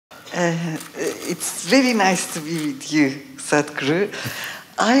It's very nice to be with you, Sadhguru.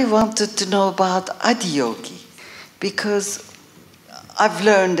 I wanted to know about Adi Yogi because I've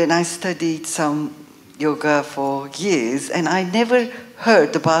learned and I studied some yoga for years and I never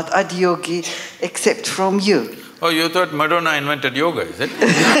heard about Adi Yogi except from you. Oh, you thought Madonna invented yoga, is it?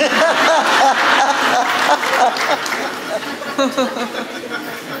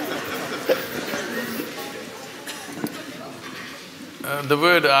 The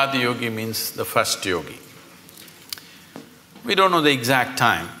word Adi Yogi means the first yogi. We don't know the exact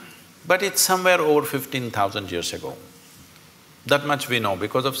time, but it's somewhere over 15,000 years ago. That much we know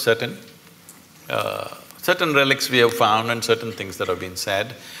because of certain relics we have found and certain things that have been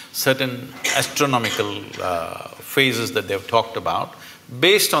said, certain astronomical phases that they've talked about.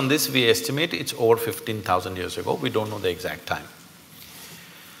 Based on this, we estimate it's over 15,000 years ago, we don't know the exact time.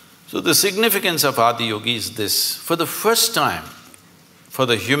 So the significance of Adi Yogi is this: for the first time, for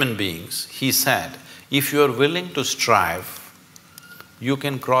the human beings, he said, if you are willing to strive, you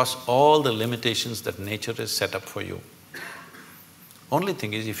can cross all the limitations that nature has set up for you. Only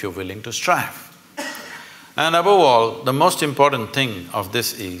thing is if you're willing to strive. And above all, the most important thing of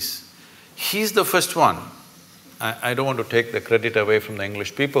this is, he's the first one. I don't want to take the credit away from the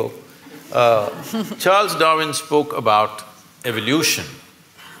English people. Charles Darwin spoke about evolution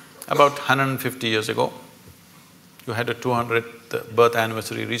about 150 years ago. You had a 200th birth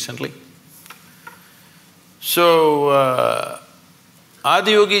anniversary recently. So,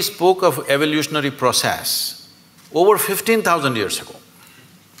 Adi Yogi spoke of evolutionary process over 15,000 years ago.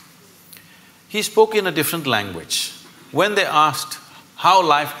 He spoke in a different language. When they asked how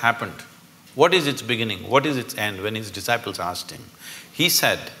life happened, what is its beginning, what is its end, when his disciples asked him, he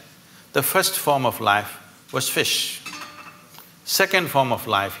said, the first form of life was fish. Second form of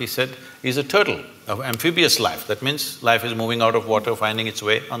life, he said, is a turtle, of amphibious life. That means life is moving out of water, finding its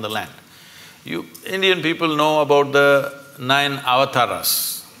way on the land. You Indian people know about the 9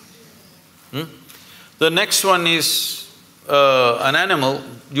 avatars. The next one is an animal,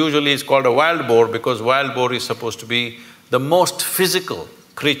 usually it's called a wild boar because wild boar is supposed to be the most physical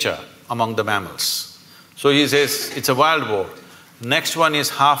creature among the mammals. So he says, it's a wild boar. Next one is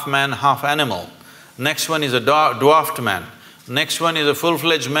half man, half animal. Next one is a dwarfed man. Next one is a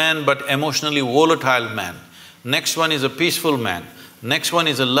full-fledged man but emotionally volatile man. Next one is a peaceful man. Next one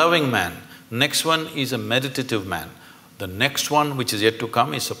is a loving man. Next one is a meditative man. The next one, which is yet to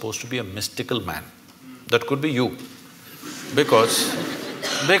come, is supposed to be a mystical man. That could be you. Because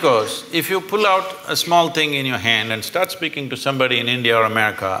if you pull out a small thing in your hand and start speaking to somebody in India or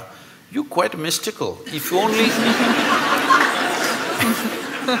America, you're quite mystical. If you only…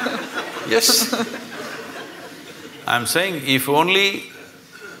 Yes. I'm saying, if only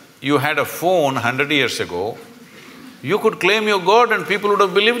you had a phone 100 years ago, you could claim you're God and people would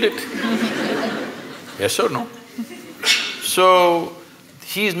have believed it. Yes or no? So,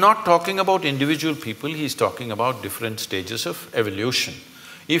 he's not talking about individual people, he's talking about different stages of evolution.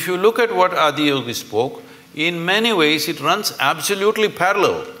 If you look at what Adi Yogi spoke, in many ways it runs absolutely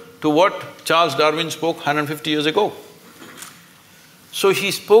parallel to what Charles Darwin spoke 150 years ago. So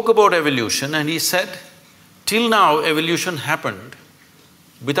he spoke about evolution and he said, till now evolution happened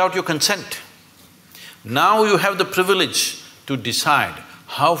without your consent. Now you have the privilege to decide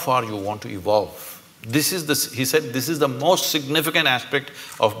how far you want to evolve. This is he said, this is the most significant aspect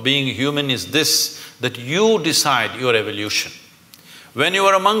of being human is this, that you decide your evolution. When you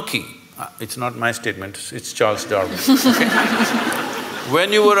were a monkey, it's not my statement, it's Charles Darwin, okay?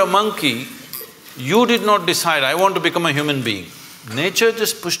 When you were a monkey, you did not decide, I want to become a human being. Nature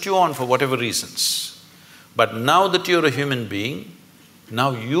just pushed you on for whatever reasons. But now that you're a human being,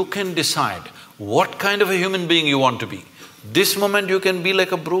 now you can decide what kind of a human being you want to be. This moment you can be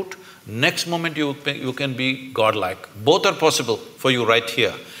like a brute, next moment you can be godlike. Both are possible for you right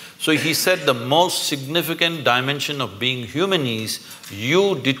here. So he said the most significant dimension of being human is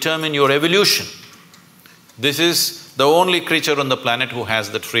you determine your evolution. This is the only creature on the planet who has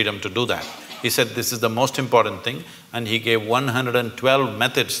that freedom to do that. He said this is the most important thing and he gave 112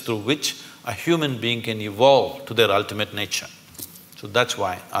 methods through which a human being can evolve to their ultimate nature. So that's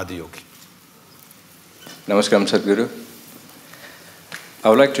why Adi Yogi. Namaskaram, Sadhguru. I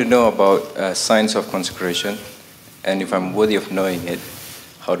would like to know about science of consecration, and if I'm worthy of knowing it,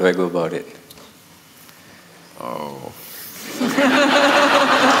 how do I go about it? Oh.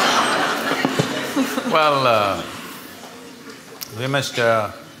 Well, we must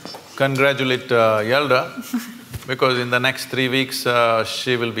congratulate Yelda, because in the next 3 weeks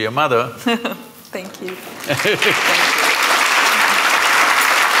she will be a mother. Thank you.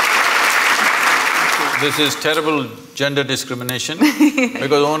 This is terrible gender discrimination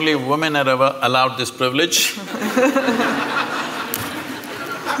because only women are ever allowed this privilege.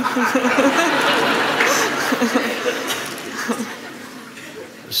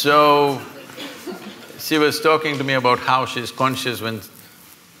 So, she was talking to me about how she's conscious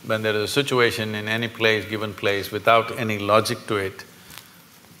when there is a situation in any place, given place, without any logic to it,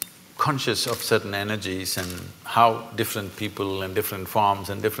 conscious of certain energies and how different people and different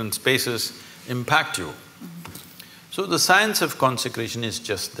forms and different spaces impact you. So the science of consecration is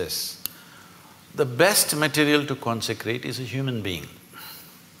just this. The best material to consecrate is a human being.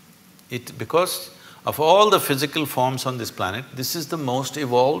 Because of all the physical forms on this planet, this is the most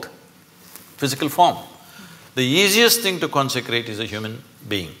evolved physical form. The easiest thing to consecrate is a human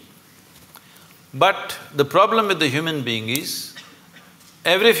being. But the problem with the human being is,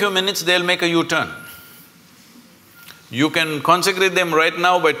 every few minutes they'll make a U-turn. You can consecrate them right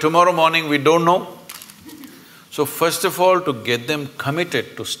now, by tomorrow morning we don't know. So first of all, to get them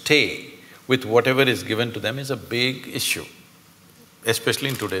committed to stay with whatever is given to them is a big issue, especially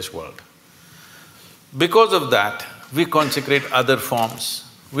in today's world. Because of that, we consecrate other forms.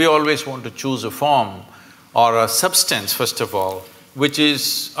 We always want to choose a form or a substance, first of all, which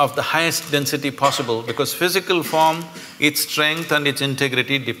is of the highest density possible, because physical form, its strength and its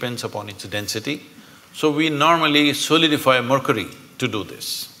integrity depends upon its density. So we normally solidify mercury to do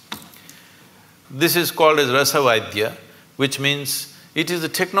this. This is called as Rasavaidya, which means it is the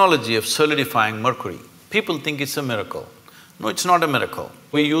technology of solidifying mercury. People think it's a miracle. No, it's not a miracle.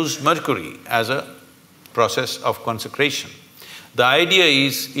 We use mercury as a process of consecration. The idea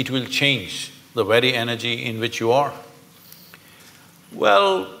is it will change the very energy in which you are.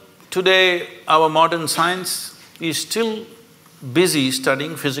 Well, today our modern science is still busy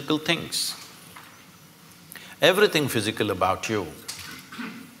studying physical things. Everything physical about you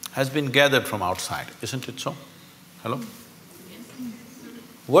has been gathered from outside, isn't it so? Hello?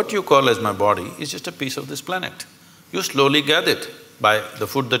 What you call as my body is just a piece of this planet. You slowly gather it by the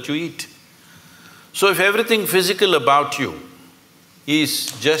food that you eat. So if everything physical about you is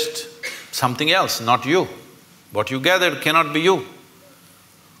just something else, not you, what you gathered cannot be you.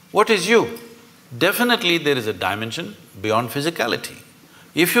 What is you? Definitely there is a dimension beyond physicality.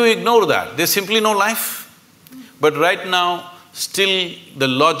 If you ignore that, there's simply no life. But right now, still the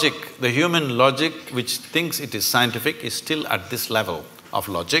logic, the human logic which thinks it is scientific is still at this level of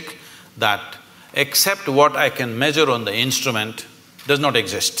logic that except what I can measure on the instrument does not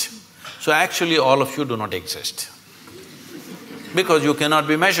exist. So actually all of you do not exist because you cannot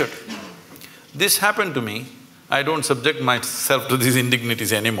be measured. This happened to me. I don't subject myself to these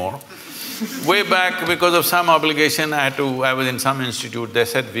indignities anymore. Way back, because of some obligation, I was in some institute, they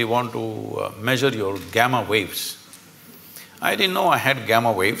said, we want to measure your gamma waves. I didn't know I had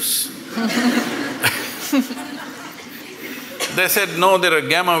gamma waves. They said, no, there are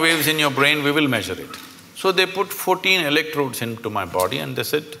gamma waves in your brain, we will measure it. So they put 14 electrodes into my body and they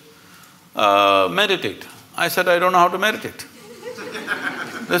said, meditate. I said, I don't know how to meditate.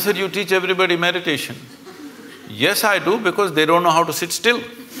 They said, you teach everybody meditation. Yes, I do, because they don't know how to sit still.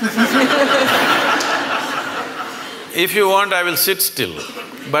 If you want, I will sit still.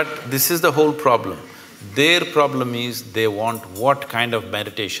 But this is the whole problem. Their problem is they want what kind of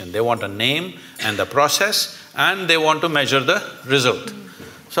meditation? They want a name and the process and they want to measure the result.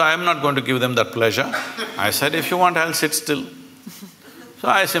 So I am not going to give them that pleasure. I said, if you want, I'll sit still. So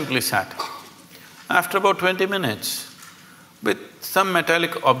I simply sat. After about 20 minutes, with some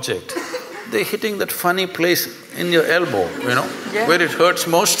metallic object, they're hitting that funny place in your elbow, where it hurts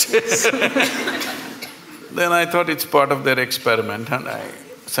most. Then I thought it's part of their experiment and I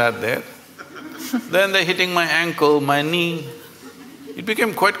sat there. Then they're hitting my ankle, my knee. It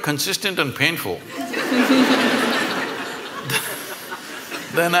became quite consistent and painful.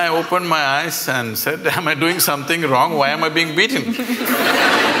 Then I opened my eyes and said, am I doing something wrong? Why am I being beaten?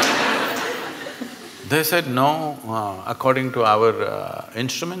 They said, no, according to our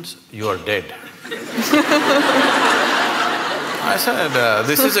instruments, you are dead. I said,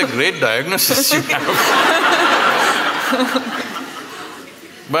 this is a great diagnosis you have.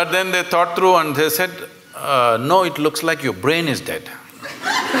 But then they thought through and they said, no, it looks like your brain is dead.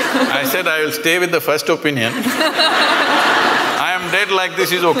 I said, I will stay with the first opinion. I am dead like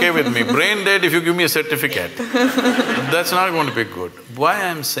this is okay with me. Brain dead if you give me a certificate. That's not going to be good. Why I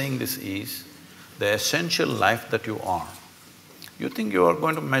am saying this is, the essential life that you are, you think you are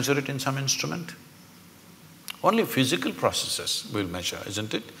going to measure it in some instrument? Only physical processes will measure,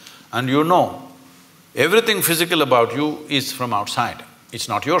 isn't it? And you know, everything physical about you is from outside, it's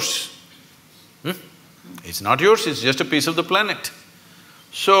not yours. It's not yours, it's just a piece of the planet.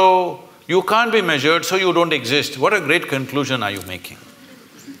 So, you can't be measured, so you don't exist. What a great conclusion are you making?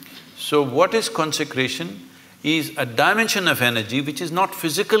 So what is consecration? Is a dimension of energy which is not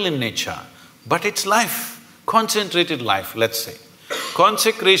physical in nature, but it's life, concentrated life, let's say.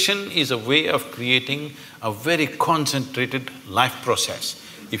 Consecration is a way of creating a very concentrated life process.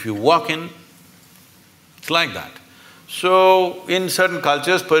 If you walk in, it's like that. So, in certain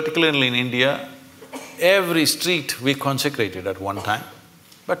cultures, particularly in India, every street we consecrated at one time.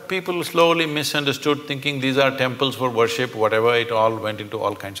 But people slowly misunderstood, thinking these are temples for worship, whatever, it all went into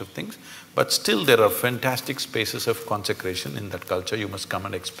all kinds of things. But still there are fantastic spaces of consecration in that culture, you must come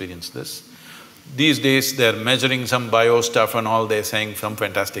and experience this. These days they're measuring some bio stuff and all, they're saying some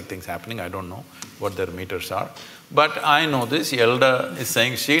fantastic things happening, I don't know what their meters are. But I know this, Elda is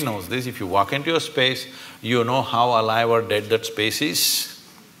saying she knows this, if you walk into a space, you know how alive or dead that space is.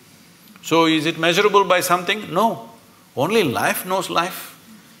 So is it measurable by something? No. Only life knows life.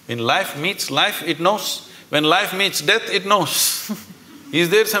 When life meets life, it knows. When life meets death, it knows. Is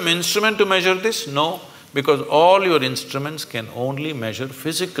there some instrument to measure this? No, because all your instruments can only measure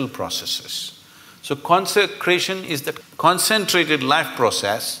physical processes. So consecration is the concentrated life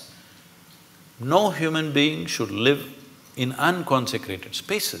process. No human being should live in unconsecrated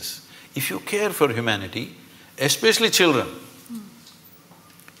spaces. If you care for humanity, especially children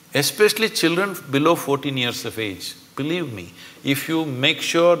below 14 years of age, believe me, if you make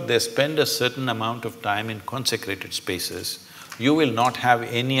sure they spend a certain amount of time in consecrated spaces, you will not have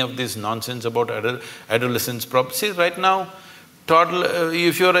any of this nonsense about adolescence problems. See, right now, toddler…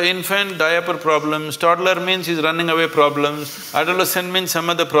 if you're an infant, diaper problems, toddler means he's running away problems, adolescent means some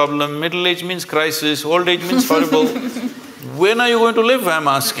other problem, middle age means crisis, old age means horrible. When are you going to live, I'm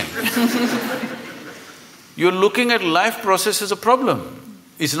asking? You're looking at life process as a problem.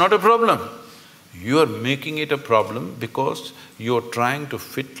 It's not a problem. You're making it a problem because you're trying to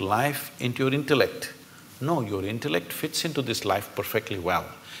fit life into your intellect. No, your intellect fits into this life perfectly well.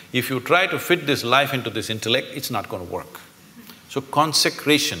 If you try to fit this life into this intellect, it's not going to work. So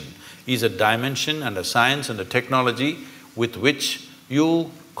consecration is a dimension and a science and a technology with which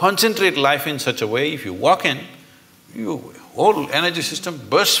you concentrate life in such a way, if you walk in, your whole energy system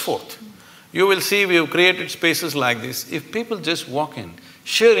bursts forth. You will see we have created spaces like this. If people just walk in,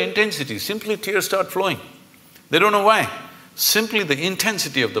 sheer intensity, simply tears start flowing. They don't know why. Simply the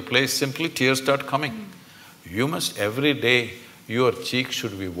intensity of the place, simply tears start coming. You must every day, your cheeks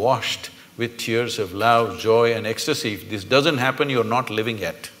should be washed with tears of love, joy and ecstasy. If this doesn't happen, you're not living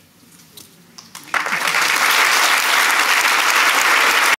yet.